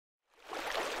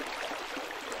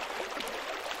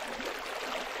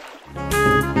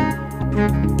Hey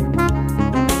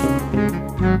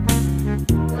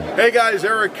guys,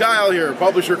 Erik Kyle here,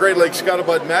 publisher Great Lakes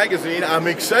Scuttlebutt magazine. I'm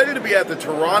excited to be at the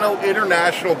Toronto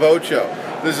International Boat Show.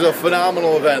 This is a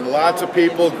phenomenal event. Lots of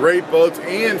people, great boats,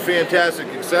 and fantastic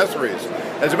accessories.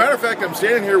 As a matter of fact, I'm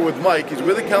standing here with Mike. He's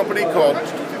with a company called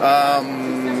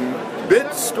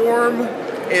Bitstorm,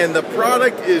 and the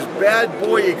product is Bad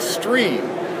Boy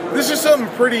Xtreme. This is something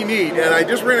pretty neat, and I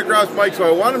just ran across Mike, so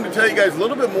I want him to tell you guys a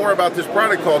little bit more about this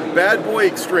product called Bad Boy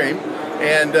Xtreme.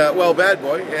 And, well, Bad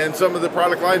Boy, and some of the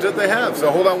product lines that they have.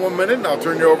 So hold on 1 minute, and I'll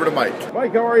turn you over to Mike.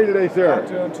 Mike, how are you today, sir? Not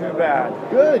doing too bad.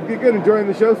 Good, good. Enjoying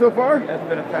the show so far? It's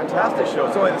been a fantastic show.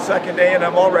 It's only the second day, and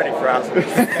I'm already frazzled.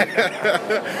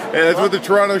 And that's what the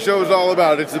Toronto show is all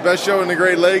about. It's the best show in the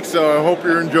Great Lakes, so I hope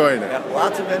you're enjoying it. Yeah,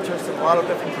 lots of interest in a lot of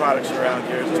different products around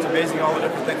here. It's just amazing all the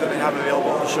different things that they have available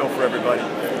on the show for everybody.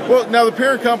 Well, now the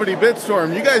parent company,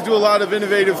 Bitstorm, you guys do a lot of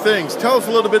innovative things. Tell us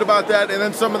a little bit about that and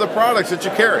then some of the products that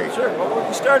you carry. Sure. Well,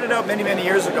 we started out many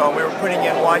years ago, and we were putting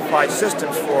in Wi-Fi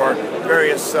systems for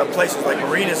various places like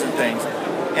marinas and things.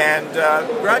 And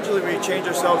gradually we changed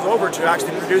ourselves over to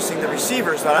actually producing the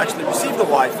receivers that actually receive the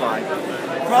Wi-Fi.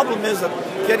 The problem is that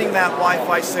getting that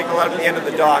Wi-Fi signal out at the end of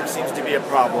the dock seems to be a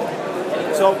problem.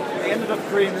 So we ended up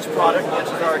creating this product, which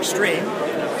is our Xtreme.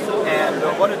 And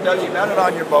what it does, you mount it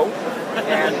on your boat,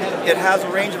 and it has a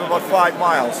range of about 5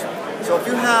 miles. So if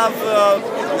you have a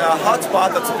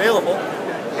hotspot that's available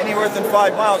anywhere within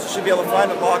 5 miles, you should be able to find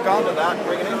it, lock onto that, and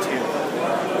bring it into you.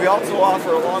 We also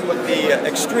offer, along with the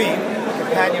Xtreme, a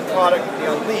companion product, the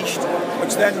Unleashed,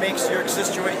 which then makes your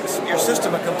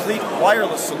system a complete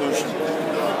wireless solution.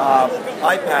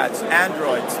 iPads,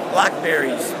 Androids,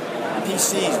 Blackberries,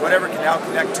 PCs, whatever can now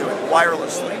connect to it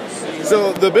wirelessly.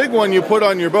 So the big one you put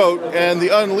on your boat, and the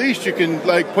Unleashed you can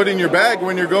like put in your bag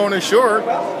when you're going ashore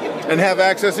and have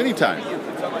access anytime. I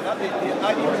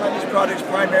use these products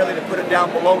primarily to put it down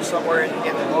below somewhere in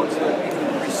the boat so that you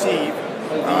can receive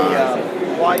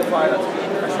the Wi-Fi that's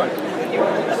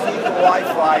receive the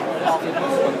Wi-Fi off of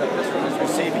this one that this one is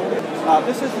receiving.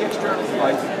 This is the external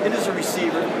device. It is a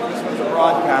receiver. This one's a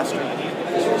broadcaster.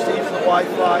 This receives the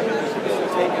Wi-Fi. This will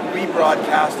take and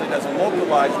rebroadcast it as a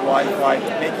localized Wi-Fi,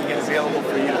 making it available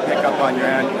for you to pick up on your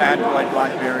Android,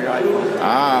 Blackberry, iPhone.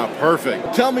 Ah,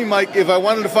 perfect. Tell me, Mike, if I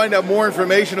wanted to find out more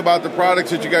information about the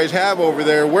products that you guys have over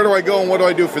there, where do I go and what do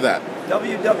I do for that?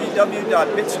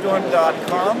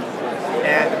 www.bitstorm.com,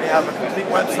 and we have a complete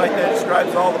website that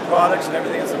describes all the products and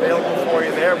everything that's available for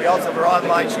you there. We also have our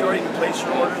online store. You can place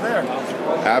your order there.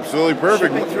 Absolutely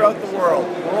perfect. Shipping throughout the world,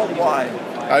 worldwide.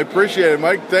 I appreciate it,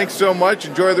 Mike. Thanks so much.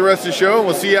 Enjoy the rest of the show, and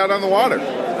we'll see you out on the water.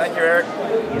 Thank you, Eric.